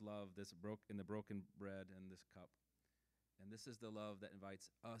of this love, in the broken bread and this cup. And this is the love that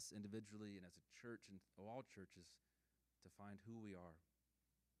invites us individually and as a church and all churches to find who we are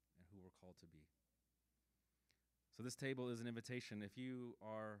and who we're called to be. So this table is an invitation. If you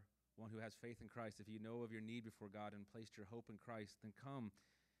are one who has faith in Christ, if you know of your need before God and placed your hope in Christ, then come,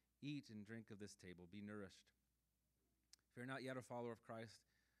 eat and drink of this table, be nourished. If you're not yet a follower of Christ,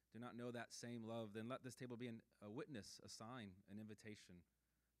 do not know that same love, then let this table be a witness, a sign, an invitation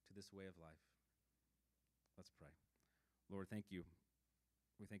to this way of life. Let's pray. Lord, thank you.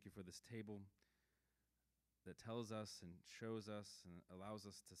 We thank you for this table that tells us and shows us and allows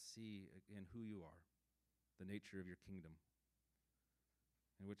us to see again who you are, the nature of your kingdom,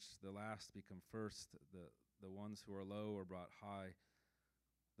 in which the last become first, the ones who are low are brought high,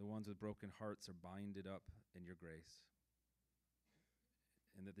 the ones with broken hearts are binded up in your grace,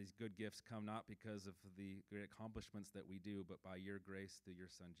 and that these good gifts come not because of the great accomplishments that we do, but by your grace through your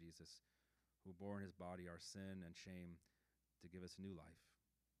Son Jesus, who bore in his body our sin and shame to give us new life.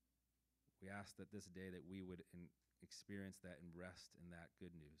 We ask that this day that we would experience that and rest in that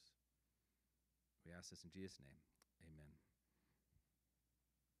good news. We ask this in Jesus' name. Amen.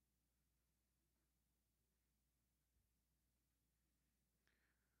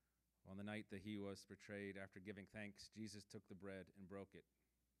 On the night that he was betrayed, after giving thanks, Jesus took the bread and broke it,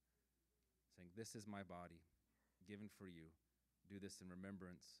 saying, "This is my body, given for you. Do this in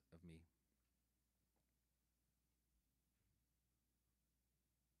remembrance of me."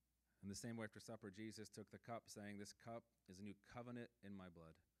 In the same way, after supper, Jesus took the cup, saying, "This cup is a new covenant in my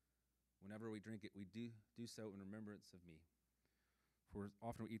blood. Whenever we drink it, we do so in remembrance of me. For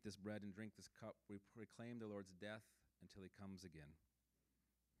often we eat this bread and drink this cup, we proclaim the Lord's death until he comes again."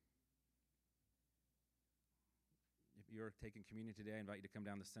 If you're taking communion today, I invite you to come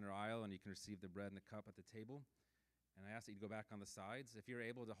down the center aisle and you can receive the bread and the cup at the table. And I ask that you go back on the sides. If you're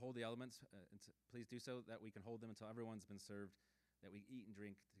able to hold the elements, please do so that we can hold them until everyone's been served, that we eat and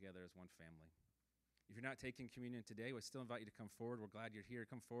drink together as one family. If you're not taking communion today, we still invite you to come forward. We're glad you're here.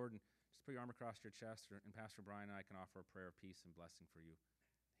 Come forward and just put your arm across your chest, and Pastor Brian and I can offer a prayer of peace and blessing for you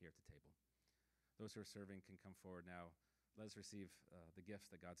here at the table. Those who are serving can come forward now. Let us receive the gifts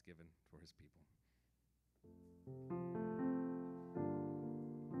that God's given for his people.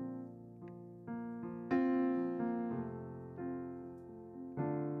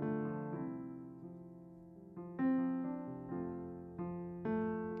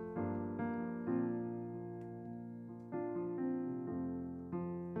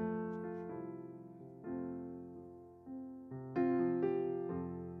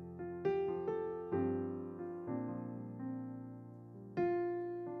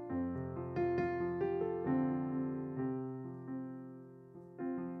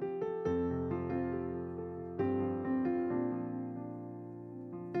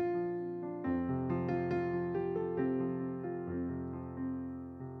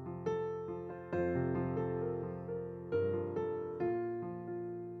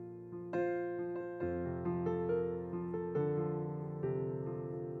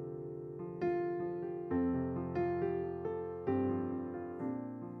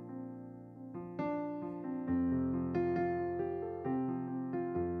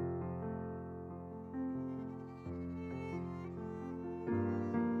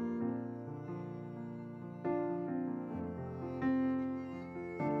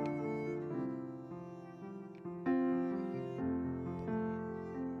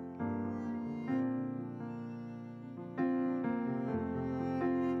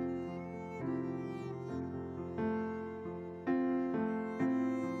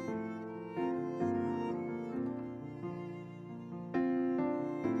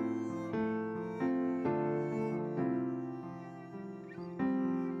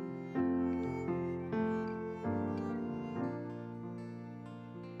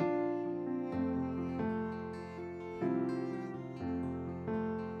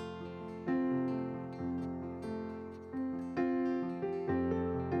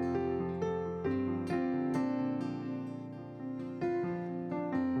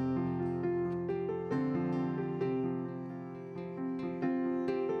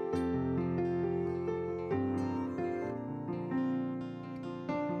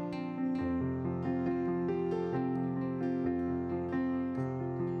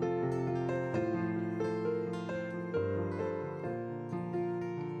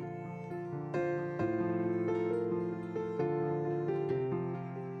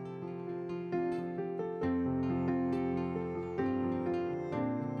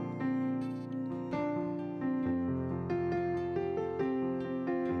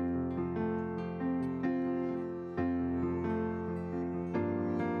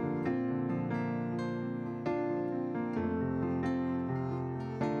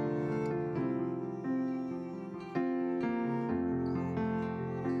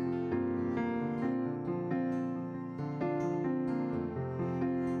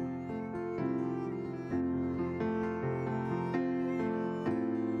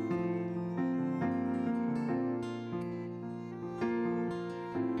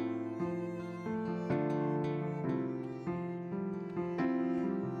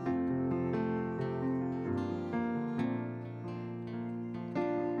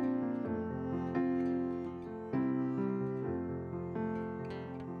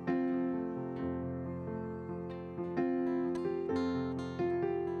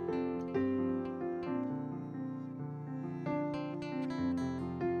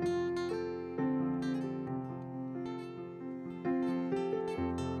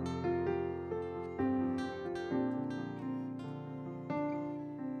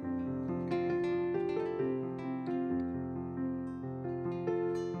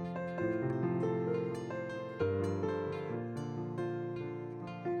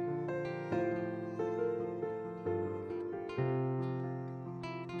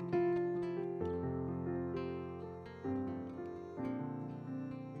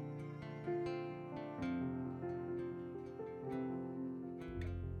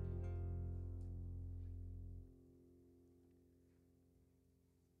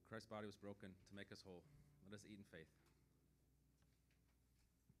 Christ's body was broken to make us whole. Let us eat in faith.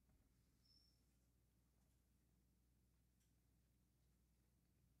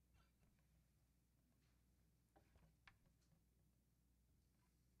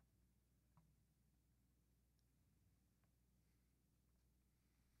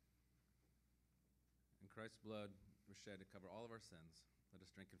 And Christ's blood was shed to cover all of our sins. Let us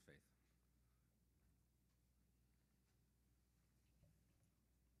drink in faith.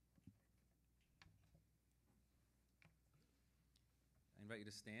 I invite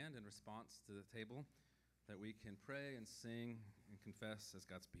you to stand in response to the table that we can pray and sing and confess as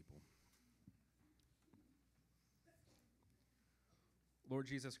God's people. Lord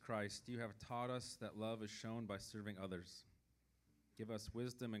Jesus Christ, you have taught us that love is shown by serving others. Give us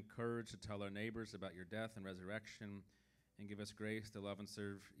wisdom and courage to tell our neighbors about your death and resurrection, and give us grace to love and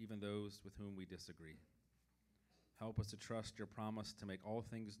serve even those with whom we disagree. Help us to trust your promise to make all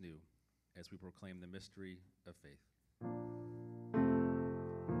things new as we proclaim the mystery of faith.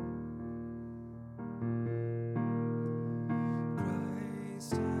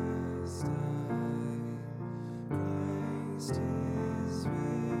 Christ has died, Christ is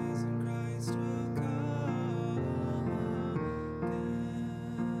risen, Christ will come again.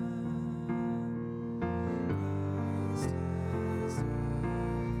 Christ has died,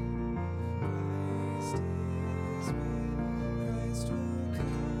 Christ is risen, Christ will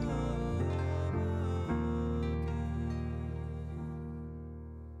come again.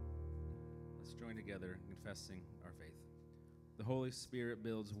 Let's join together in confessing our faith. The Holy Spirit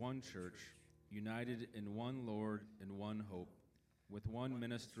builds one church, united in one Lord and one hope, with one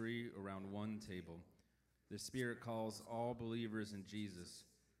ministry around one table. The Spirit calls all believers in Jesus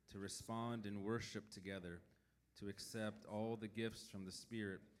to respond in worship together, to accept all the gifts from the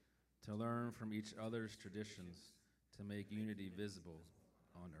Spirit, to learn from each other's traditions, to make unity visible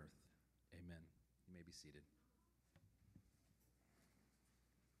on earth. Amen. You may be seated.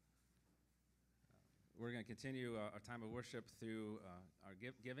 We're going to continue our time of worship through our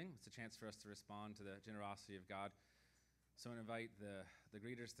giving. It's a chance for us to respond to the generosity of God. So I invite the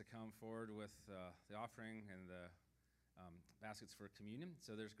greeters to come forward with the offering and the baskets for communion.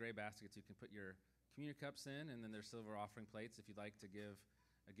 So there's gray baskets you can put your communion cups in, and then there's silver offering plates. If you'd like to give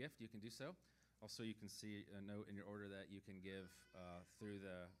a gift, you can do so. Also, you can see a note in your order that you can give through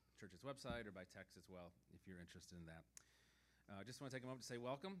the church's website or by text as well, if you're interested in that. I just want to take a moment to say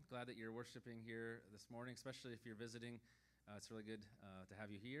welcome. Glad that you're worshiping here this morning, especially if you're visiting. It's really good to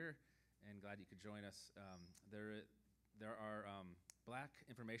have you here, and glad you could join us. There are black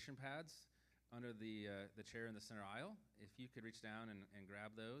information pads under the chair in the center aisle. If you could reach down and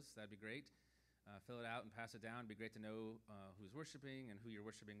grab those, that'd be great. Fill it out and pass it down. It'd be great to know who's worshiping and who you're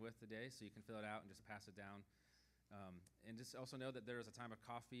worshiping with today, so you can fill it out and just pass it down. And just also know that there is a time of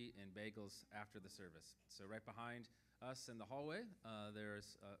coffee and bagels after the service. So right behind us in the hallway,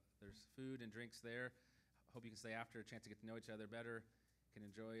 there's food and drinks there. Hope you can stay after, a chance to get to know each other better. You can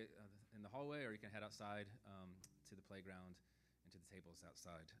enjoy it in the hallway, or you can head outside to the playground and to the tables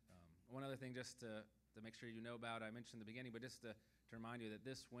outside. One other thing just to make sure you know about, I mentioned in the beginning, but just to remind you that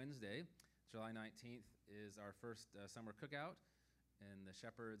this Wednesday, July 19th, is our first summer cookout. And the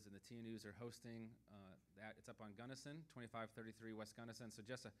Shepherds and the TNUs are hosting that. It's up on Gunnison, 2533 West Gunnison, so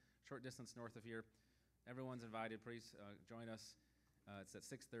just a short distance north of here. Everyone's invited. Please join us. It's at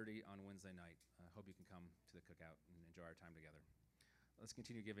 6:30 on Wednesday night. I hope you can come to the cookout and enjoy our time together. Let's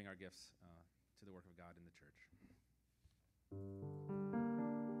continue giving our gifts to the work of God in the church.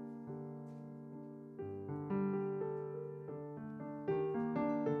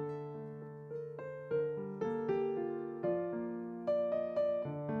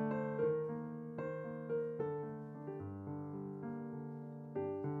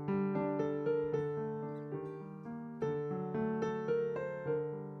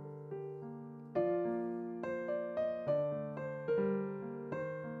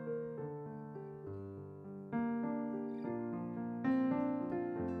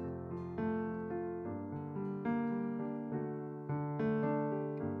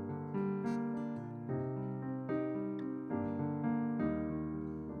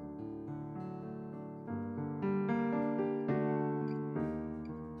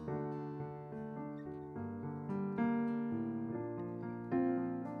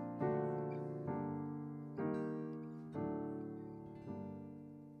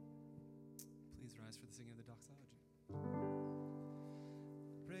 Please rise for the singing of the doxology.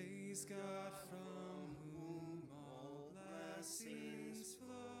 Praise God from whom all blessings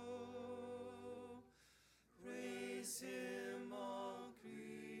flow. Praise Him, all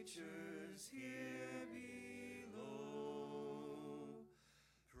creatures here below.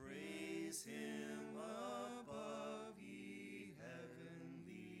 Praise Him above, ye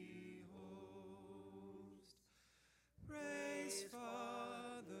heavenly host. Praise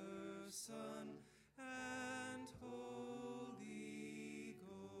Father, Son, and Holy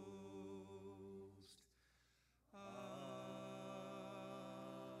Ghost. Amen.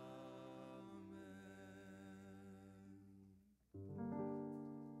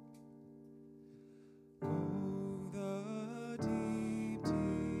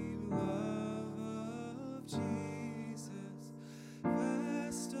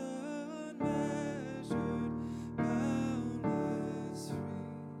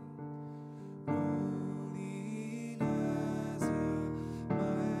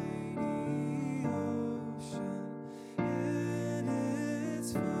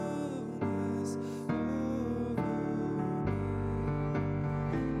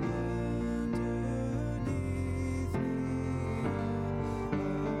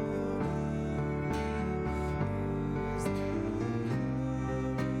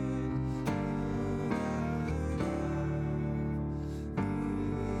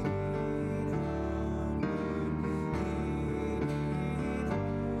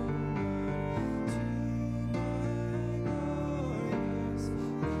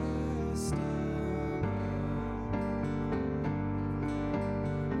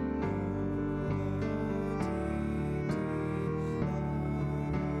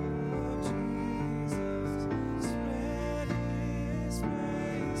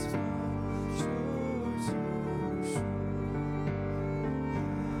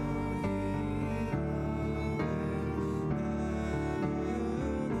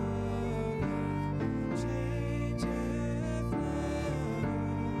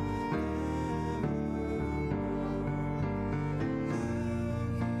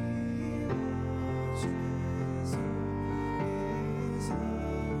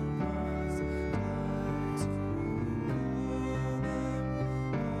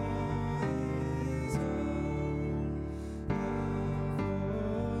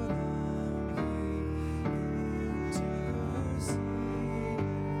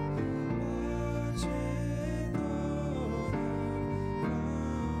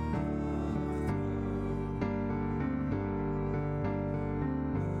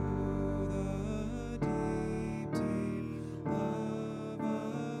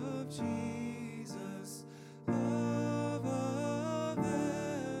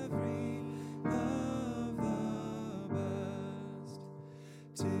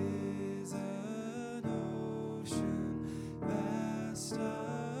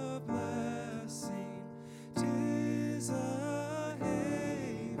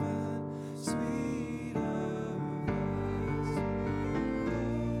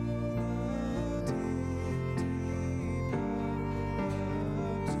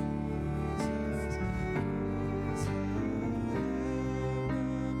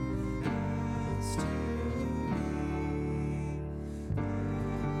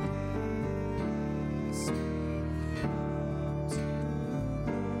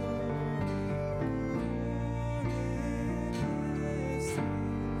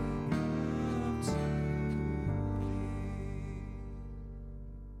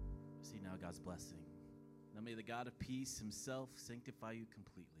 the God of peace himself sanctify you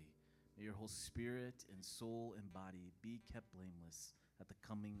completely. May your whole spirit and soul and body be kept blameless at the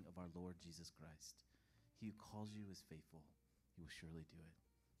coming of our Lord Jesus Christ. He who calls you is faithful. He will surely do it.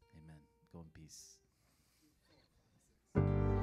 Amen. Go in peace.